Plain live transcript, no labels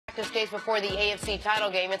Practice days before the AFC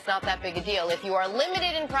title game, it's not that big a deal. If you are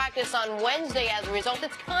limited in practice on Wednesday as a result,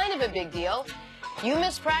 it's kind of a big deal. You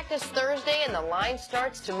miss practice Thursday and the line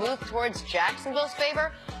starts to move towards Jacksonville's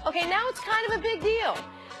favor. Okay, now it's kind of a big deal.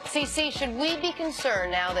 CC, should we be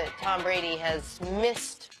concerned now that Tom Brady has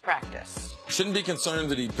missed practice? Shouldn't be concerned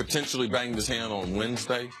that he potentially banged his hand on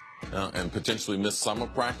Wednesday and potentially missed some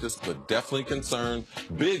of practice, but definitely concerned,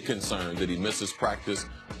 big concern that he misses practice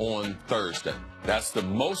on Thursday. That's the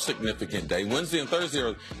most significant day. Wednesday and Thursday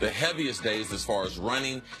are the heaviest days as far as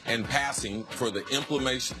running and passing for the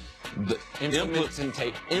implementation.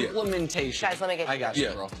 Implementation. Guys, let me get you. I got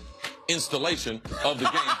you, bro. Installation of the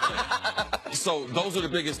game plan. So those are the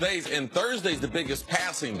biggest days, and Thursday's the biggest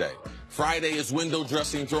passing day. Friday is window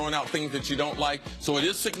dressing, throwing out things that you don't like. So it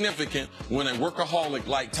is significant when a workaholic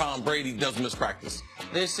like Tom Brady does miss practice.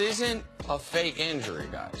 This isn't a fake injury,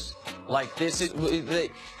 guys. Like, this is the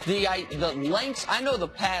lengths. I know the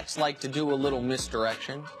Pats like to do a little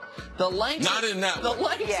misdirection. The lengths, not in that the way.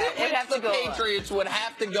 lengths at which the Patriots would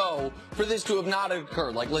have to go for this to have not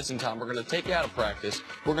occurred. Like, listen, Tom, we're going to take you out of practice.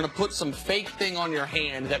 We're going to put some fake thing on your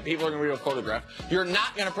hand that people are going to be able to photograph. You're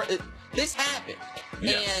not going to. This happened.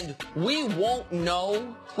 Yes. And we won't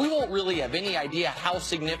know. We won't really have any idea how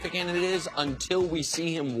significant it is until we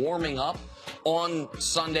see him warming up on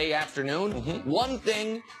Sunday afternoon. One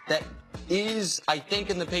thing that is, I think,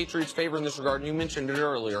 in the Patriots' favor in this regard, and you mentioned it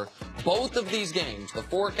earlier, both of these games, the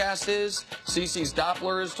forecast is, CC's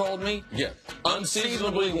Doppler has told me,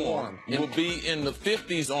 unseasonably warm. Will be in the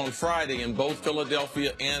 50s on Friday in both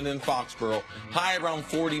Philadelphia and in Foxborough, high around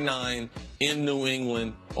 49 in New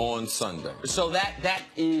England on Sunday. So that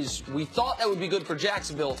is, we thought that would be good for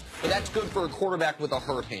Jacksonville, but that's good for a quarterback with a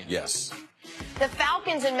hurt hand. Yes. The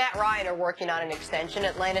Falcons and Matt Ryan are working on an extension.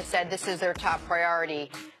 Atlanta said this is their top priority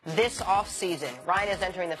this offseason. Ryan is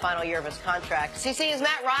entering the final year of his contract. CC, is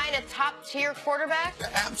Matt Ryan a top-tier quarterback?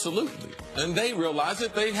 Absolutely. And they realize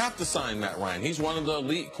that they have to sign Matt Ryan. He's one of the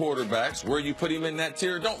elite quarterbacks. Where you put him in that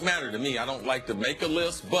tier don't matter to me. I don't like to make a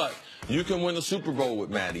list, but you can win a Super Bowl with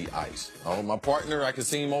Matty Ice. Oh, my partner, I can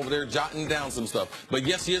see him over there jotting down some stuff. But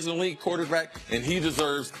yes, he is an elite quarterback, and he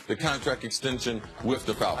deserves the contract extension with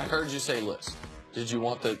the Falcons. I heard you say list. Did you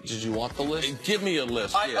want the list? Give me a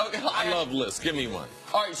list. I love lists. Give me one.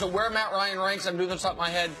 All right, so where Matt Ryan ranks, I'm doing this off my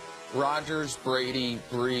head. Rodgers, Brady,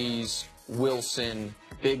 Breeze, Wilson,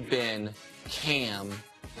 Big Ben, Cam.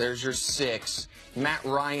 There's your 6. Matt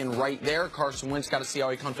Ryan right there. Carson Wentz, got to see how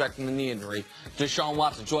he comes back from the knee injury. Deshaun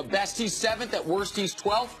Watson. So at best he's 7th, at worst he's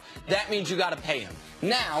 12th. That means you got to pay him.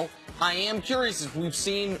 Now, I am curious, as we've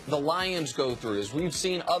seen the Lions go through, as we've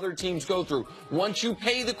seen other teams go through, once you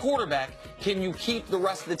pay the quarterback, can you keep the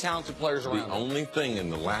rest of the talented players around? The only thing in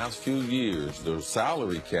the last few years, the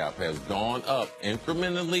salary cap has gone up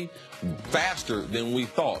incrementally faster than we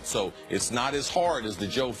thought. So it's not as hard as the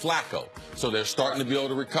Joe Flacco. So they're starting to be able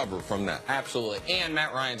to recover from that. Absolutely. And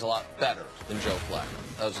Matt Ryan's a lot better than Joe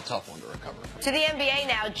Flacco. That was a tough one to recover from. To the NBA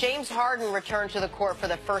now, James Harden returned to the court for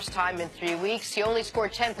the first time in 3 weeks. He only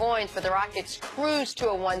scored 10 points, but the Rockets cruised to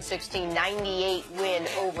a 116-98 win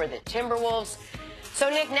over the Timberwolves. So,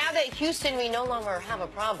 Nick, now that Houston, we no longer have a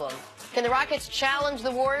problem, can the Rockets challenge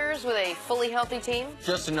the Warriors with a fully healthy team?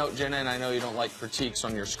 Just a note, Jenna, and I know you don't like critiques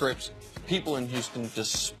on your scripts. People in Houston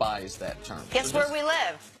despise that term. Guess where we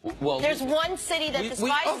live? Well, there's one city that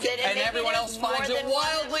despises it, and everyone else finds it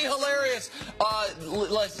wildly hilarious.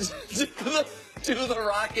 Do the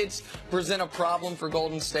Rockets present a problem for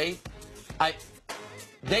Golden State?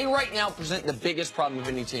 They right now present the biggest problem of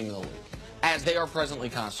any team in the league, as they are presently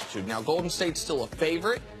constituted. Now, Golden State's still a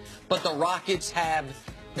favorite, but the Rockets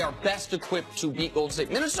they're best equipped to beat Golden State.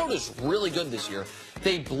 Minnesota's really good this year.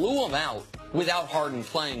 They blew them out without Harden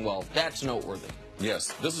playing well. That's noteworthy.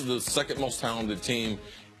 Yes, this is the second most talented team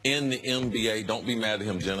in the NBA. Don't be mad at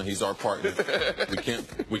him, Jenna. He's our partner.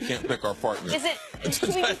 we can't pick our partner. Is it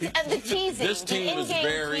the teasing? This team is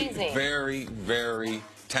very, very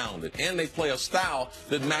talented, and they play a style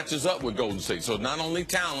that matches up with Golden State. So not only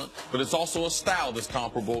talent, but it's also a style that's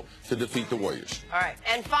comparable to defeat the Warriors. All right,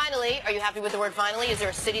 and finally, are you happy with the word finally? Is there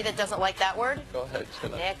a city that doesn't like that word? Go ahead,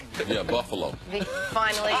 Nick. Yeah, Buffalo.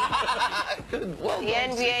 Finally, the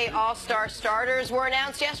NBA All-Star starters were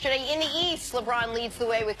announced yesterday. In the East, LeBron leads the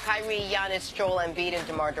way with Kyrie, Giannis, Joel Embiid, and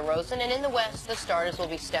DeMar DeRozan. And in the West, the starters will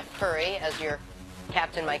be Steph Curry as your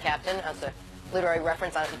captain, my captain. That's a literary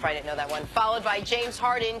reference. I probably didn't know that one. Followed by James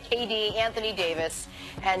Harden, KD, Anthony Davis,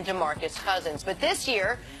 and DeMarcus Cousins. But this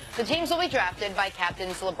year, the teams will be drafted by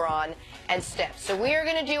captains LeBron and Steph. So we are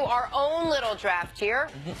going to do our own little draft here.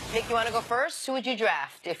 Nick, you want to go first? Who would you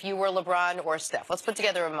draft if you were LeBron or Steph? Let's put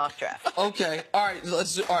together a mock draft. Okay. All right.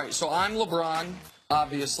 All right. So I'm LeBron.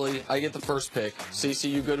 Obviously, I get the first pick. CC,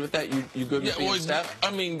 you good with that? You good with being Steph? I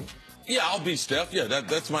mean, yeah, I'll be Steph. Yeah,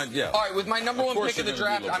 that's my, yeah. All right, with my number one pick of the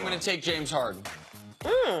draft, I'm going to take James Harden.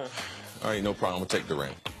 All right, no problem. I'll take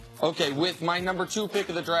Durant. Okay, with my number 2 pick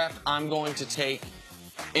of the draft, I'm going to take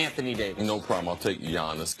Anthony Davis. No problem. I'll take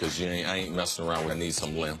Giannis because I ain't messing around with. I need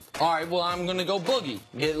some length. All right, well, I'm going to go Boogie.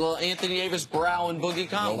 Get a little Anthony Davis brow and Boogie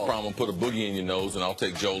combo. No problem. I'll put a Boogie in your nose, and I'll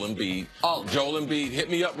take Joel Embiid. Oh. Joel Embiid,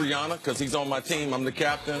 hit me up, Rihanna, because he's on my team. I'm the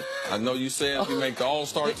captain. I know you said you make the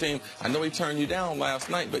All-Star team. I know he turned you down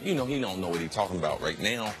last night, but, you know, he don't know what he's talking about right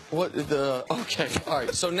now. Okay, all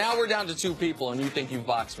right. So now we're down to 2 people, and you think you've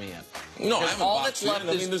boxed me in. No, I haven't all boxed that's you left in.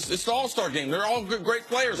 I mean, it's the All-Star game. They're all great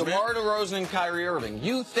players, man. DeMar DeRozan and Kyrie Irving.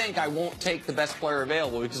 You think I won't take the best player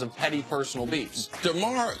available because of petty personal beefs?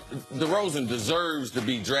 DeMar DeRozan deserves to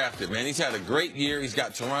be drafted, man. He's had a great year. He's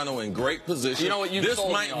got Toronto in great position. You know what? This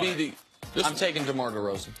might be the... I'm taking DeMar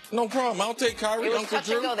DeRozan. No problem. I'll take Kyrie. It was Uncle touch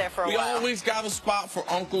Drew. and go there for a we while. always got a spot for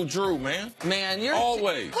Uncle Drew, man. Man, you're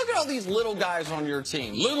always. Look at all these little guys on your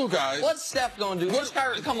team. Little guys. What's Steph going to do? What's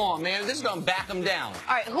Kyrie? Come on, man. This is going to back him down.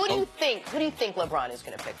 All right, who do you think LeBron is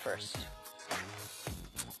going to pick first?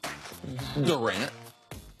 Durant.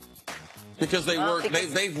 Because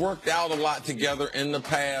they've worked out a lot together in the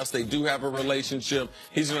past. They do have a relationship.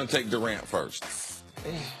 He's going to take Durant first.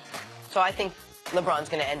 So I think LeBron's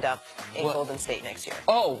going to end up in Golden State next year.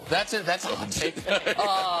 Oh, that's it. That's a hot take.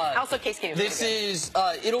 Also, Case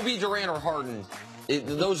Keenum. It'll be Durant or Harden.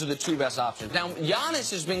 Those are the 2 best options. Now, Giannis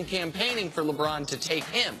has been campaigning for LeBron to take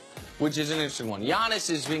him, which is an interesting one. Giannis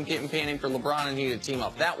has been campaigning for LeBron and he to team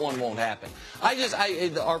up. That one won't happen.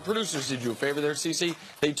 Our producers did you a favor there, CC.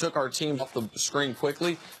 They took our team off the screen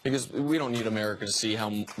quickly because we don't need America to see how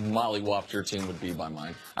mollywopped your team would be by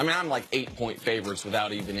mine. I mean, I'm like 8-point favorites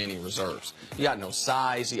without even any reserves. You got no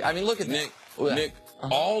size. I mean, look at Nick,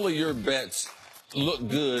 all of your bets look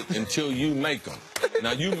good until you make them.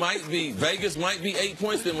 Now, Vegas might be 8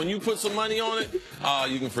 points. Then when you put some money on it,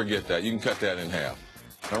 you can forget that. You can cut that in half.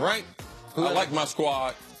 All right? I like my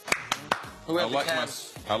squad. I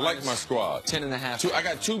like my squad. 10.5. I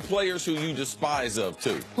got 2 players who you despise of,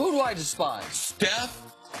 too. Who do I despise? Steph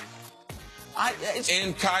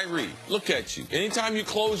and Kyrie. Look at you. Anytime you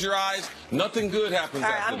close your eyes, nothing good happens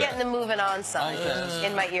after that. I'm getting the moving on sign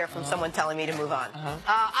in my ear from someone telling me to move on.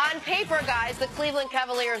 On paper, guys, the Cleveland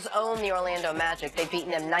Cavaliers own the Orlando Magic. They've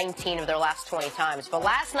beaten them 19 of their last 20 times. But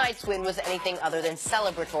last night's win was anything other than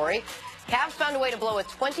celebratory. Cavs found a way to blow a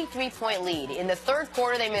 23-point lead. In the third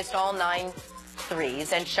quarter, they missed all 9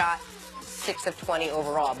 threes and shot 6 of 20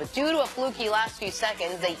 overall. But due to a fluky last few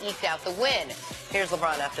seconds, they eked out the win. Here's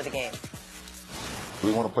LeBron after the game.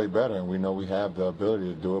 We want to play better, and we know we have the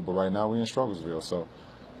ability to do it, but right now we're in Strugglesville,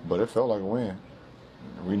 but it felt like a win.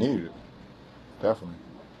 We needed it, definitely.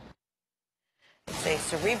 It's a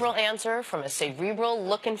cerebral answer from a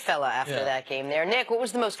cerebral-looking fella after that game there. Nick, what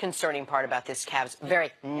was the most concerning part about this Cavs' very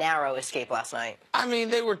narrow escape last night? I mean,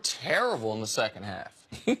 they were terrible in the second half.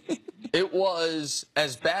 It was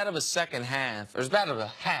as bad of a second half, or as bad of a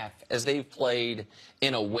half as they've played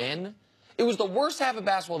in a win. It was the worst half of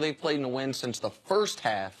basketball they've played in a win since the first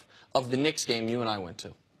half of the Knicks game you and I went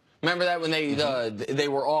to. Remember that when they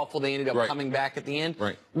were awful, they ended up coming back at the end?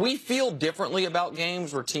 Right. We feel differently about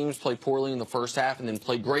games where teams play poorly in the first half and then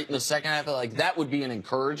play great in the second half. Like, that would be an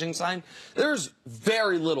encouraging sign. There's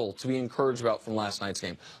very little to be encouraged about from last night's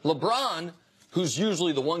game. LeBron, who's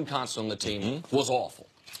usually the one constant on the team, was awful.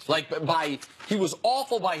 Like, he was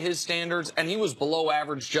awful by his standards, and he was below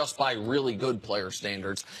average just by really good player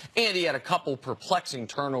standards. And he had a couple perplexing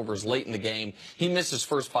turnovers late in the game. He missed his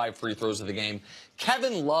first 5 free throws of the game.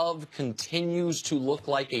 Kevin Love continues to look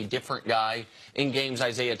like a different guy in games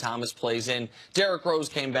Isaiah Thomas plays in. Derrick Rose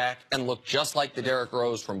came back and looked just like the Derrick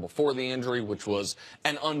Rose from before the injury, which was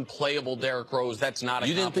an unplayable Derrick Rose. That's not a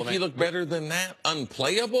compliment. You didn't think he looked better than that?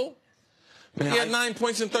 Unplayable? He had 9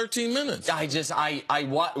 points in 13 minutes. I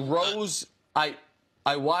watch Rose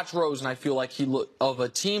and I feel like of a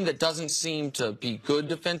team that doesn't seem to be good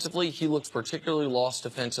defensively, he looks particularly lost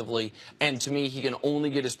defensively. And to me, he can only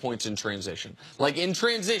get his points in transition. Like, in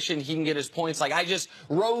transition, he can get his points. Like, if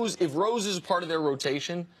Rose is part of their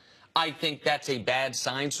rotation, I think that's a bad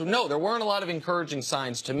sign. So, no, there weren't a lot of encouraging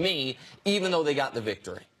signs to me, even though they got the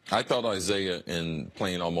victory. I thought Isaiah, in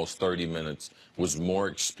playing almost 30 minutes, was more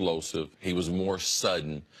explosive. He was more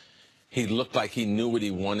sudden. He looked like he knew what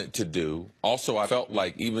he wanted to do. Also, I felt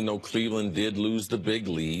like even though Cleveland did lose the big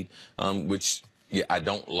lead, which, yeah, I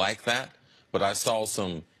don't like that, but I saw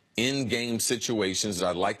some in-game situations that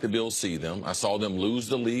I'd like to be able to see them. I saw them lose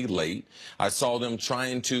the lead late. I saw them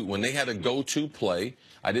trying to, when they had a go-to play,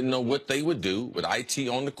 I didn't know what they would do with IT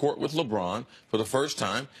on the court with LeBron. For the first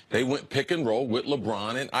time, they went pick and roll with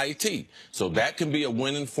LeBron and IT. So that can be a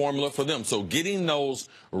winning formula for them. So getting those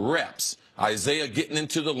reps, Isaiah getting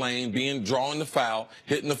into the lane, drawing the foul,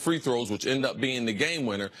 hitting the free throws, which end up being the game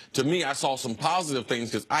winner. To me, I saw some positive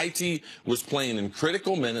things because IT was playing in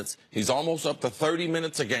critical minutes. He's almost up to 30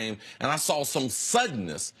 minutes a game. And I saw some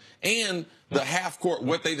suddenness. And the half court,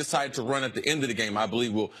 what they decide to run at the end of the game, I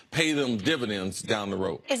believe will pay them dividends down the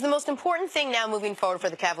road. Is the most important thing now moving forward for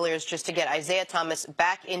the Cavaliers just to get Isaiah Thomas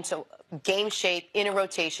back into game shape, in a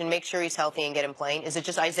rotation, make sure he's healthy and get him playing? Is it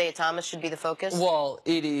just Isaiah Thomas should be the focus? Well,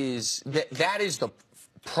 it is. That is the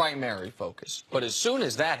primary focus. But as soon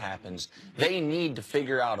as that happens, they need to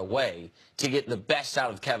figure out a way to get the best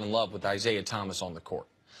out of Kevin Love with Isaiah Thomas on the court.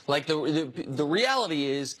 Like, the reality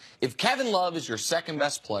is, if Kevin Love is your second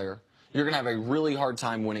best player, you're going to have a really hard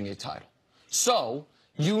time winning a title. So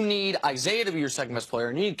you need Isaiah to be your second best player,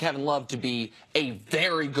 and you need Kevin Love to be a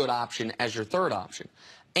very good option as your third option.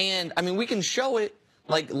 And, I mean, we can show it,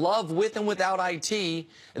 like, Love with and without IT.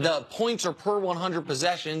 The points are per 100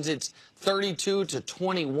 possessions. It's 32 to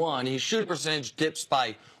 21. His shooting percentage dips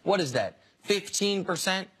by, what is that,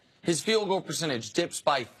 15%? His field goal percentage dips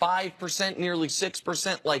by 5%, nearly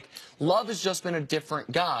 6%. Like, Love has just been a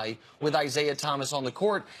different guy with Isaiah Thomas on the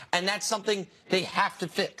court, and that's something they have to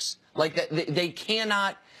fix. Like, they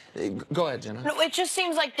cannot. Go ahead, Jenna. No, it just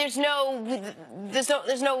seems like there's no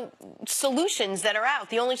solutions that are out.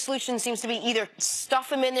 The only solution seems to be either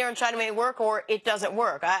stuff him in there and try to make it work, or it doesn't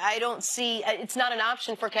work. I don't see. It's not an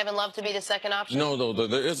option for Kevin Love to be the second option. No, though,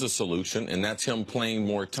 there is a solution, and that's him playing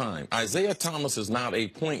more time. Isaiah Thomas is not a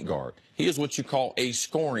point guard. He is what you call a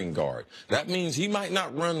scoring guard. That means he might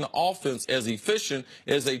not run the offense as efficient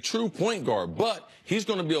as a true point guard, but he's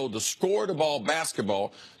going to be able to score the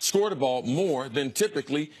ball more than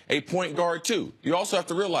typically a point guard too. You also have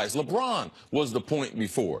to realize LeBron was the point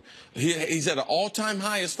before. He's at an all-time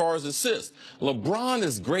high as far as assists. LeBron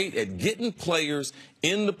is great at getting players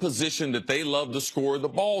in the position that they love to score the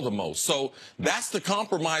ball the most. So that's the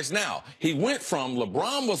compromise now. He went from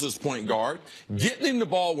LeBron was his point guard, getting him the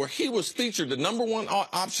ball where he was featured the number one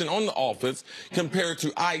option on the offense, compared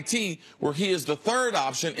to IT, where he is the third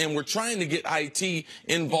option, and we're trying to get IT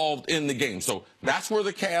involved in the game. So that's where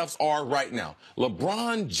the Cavs are right now.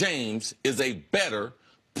 LeBron James is a better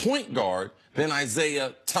point guard than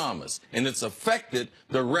Isaiah Thomas, and it's affected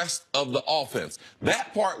the rest of the offense.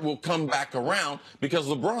 That part will come back around because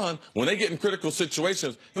LeBron, when they get in critical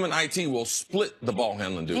situations, him and IT will split the ball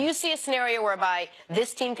handling duty. Do you see a scenario whereby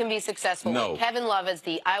this team can be successful with Kevin Love as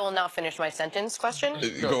the I will not finish my sentence question?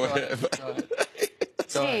 Go ahead.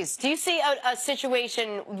 Jeez, do you see a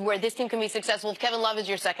situation where this team can be successful if Kevin Love is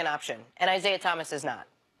your second option and Isaiah Thomas is not?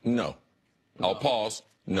 No. I'll pause.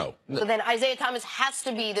 No. So then Isaiah Thomas has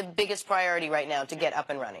to be the biggest priority right now to get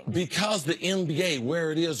up and running. Because the NBA,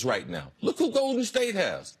 where it is right now. Look who Golden State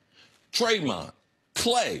has. Draymond,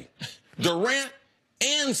 Clay, Durant,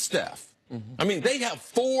 and Steph. I mean, they have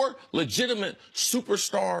 4 legitimate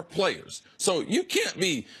superstar players. So you can't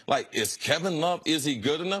be like, is Kevin Love, is he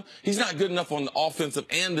good enough? He's not good enough on the offensive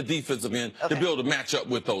and the defensive end to be able to match up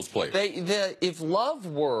with those players. If Love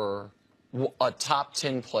were a top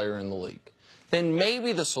 10 player in the league, then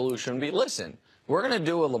maybe the solution would be, listen, we're going to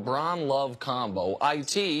do a LeBron-Love combo.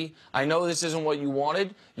 IT, I know this isn't what you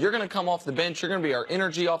wanted. You're going to come off the bench. You're going to be our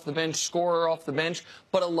energy off the bench, scorer off the bench.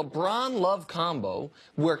 But a LeBron-Love combo,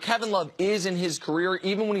 where Kevin Love is in his career,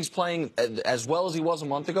 even when he's playing as well as he was a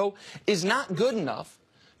month ago, is not good enough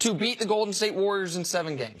to beat the Golden State Warriors in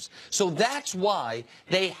 7 games. So that's why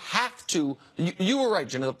they have to, you were right,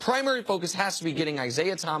 Jenna, the primary focus has to be getting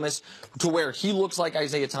Isaiah Thomas to where he looks like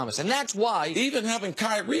Isaiah Thomas. And that's why even having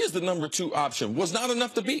Kyrie as the number 2 option was not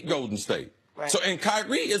enough to beat Golden State. Right. So, and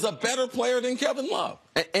Kyrie is a better player than Kevin Love.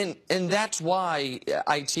 And that's why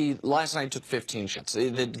IT last night took 15 shots.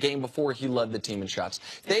 The game before, he led the team in shots.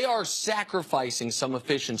 They are sacrificing some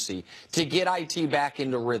efficiency to get IT back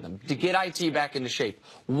into rhythm, to get IT back into shape.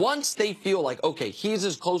 Once they feel like, okay, he's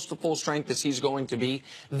as close to full strength as he's going to be,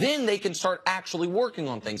 then they can start actually working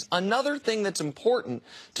on things. Another thing that's important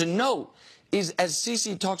to note is, as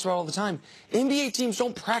CeCe talks about all the time, NBA teams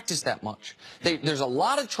don't practice that much. There's a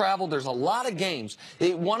lot of travel. There's a lot of games.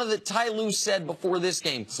 One of the Ty Lue said before this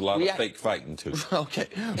game. It's a lot of fake fighting, too. Okay.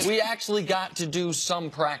 We actually got to do some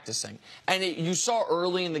practicing. And you saw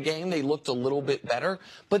early in the game they looked a little bit better.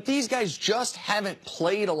 But these guys just haven't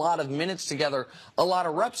played a lot of minutes together, a lot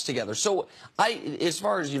of reps together. So as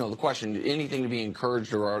far as, the question, anything to be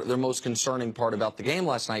encouraged or the most concerning part about the game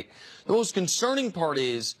last night, the most concerning part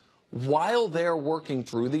is while they're working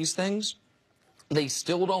through these things, they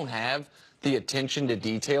still don't have the attention to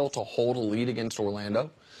detail to hold a lead against Orlando.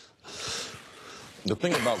 The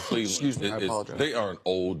thing about Cleveland Excuse me, I apologize. They are an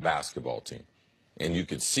old basketball team. And you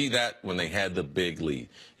could see that when they had the big lead.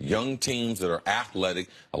 Young teams that are athletic,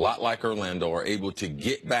 a lot like Orlando, are able to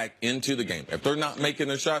get back into the game. If they're not making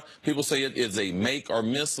their shot, people say it is a make or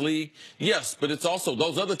miss league. Yes, but it's also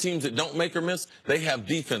those other teams that don't make or miss, they have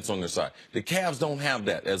defense on their side. The Cavs don't have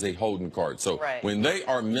that as a holding card. So when they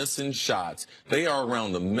are missing shots, they are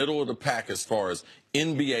around the middle of the pack as far as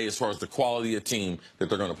NBA, as far as the quality of team that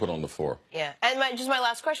they're going to put on the floor. Yeah, and my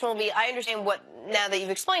last question will be, I understand now that you've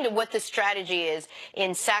explained it, what the strategy is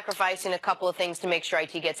in sacrificing a couple of things to make sure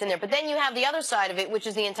IT gets in there. But then you have the other side of it, which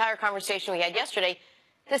is the entire conversation we had yesterday.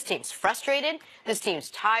 This team's frustrated. This team's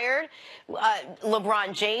tired.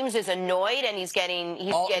 LeBron James is annoyed, and he's getting.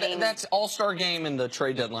 That's All-Star game and the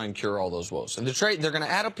trade deadline cure all those woes. And they're going to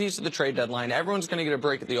add a piece of the trade deadline. Everyone's going to get a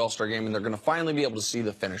break at the All-Star game, and they're going to finally be able to see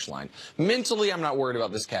the finish line. Mentally, I'm not worried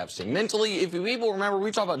about this Cavs team. Mentally, if people remember,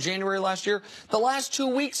 we talked about January last year. The last 2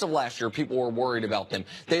 weeks of last year, people were worried about them.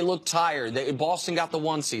 They looked tired. Boston got the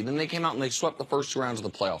 1 seed. Then they came out and they swept the first 2 rounds of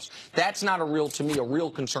the playoffs. That's not to me, a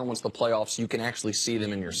real concern once the playoffs. You can actually see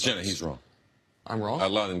them in your sights. Jenna, he's wrong. I'm wrong? I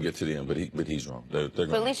allowed him to get to the end, but he's wrong. But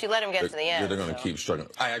at least you let him get to the end. They're going to keep struggling.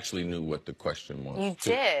 I actually knew what the question was. You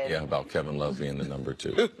did? Yeah, about Kevin Love being the number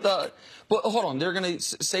 2. But hold on. They're going to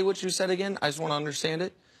say what you said again? I just want to understand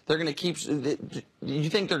it. They're going to keep. You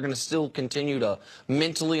think they're going to still continue to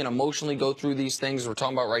mentally and emotionally go through these things we're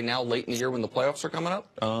talking about right now, late in the year when the playoffs are coming up?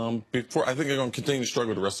 I think they're going to continue to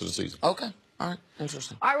struggle the rest of the season. Okay. All right.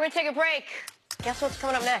 Interesting. All right, we're going to take a break. Guess what's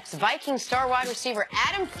coming up next? Vikings star wide receiver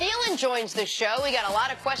Adam Thielen joins the show. We got a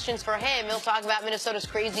lot of questions for him. He'll talk about Minnesota's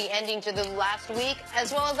crazy ending to the last week,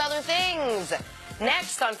 as well as other things.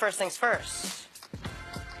 Next on First Things First.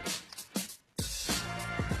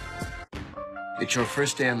 It's your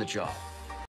first day on the job.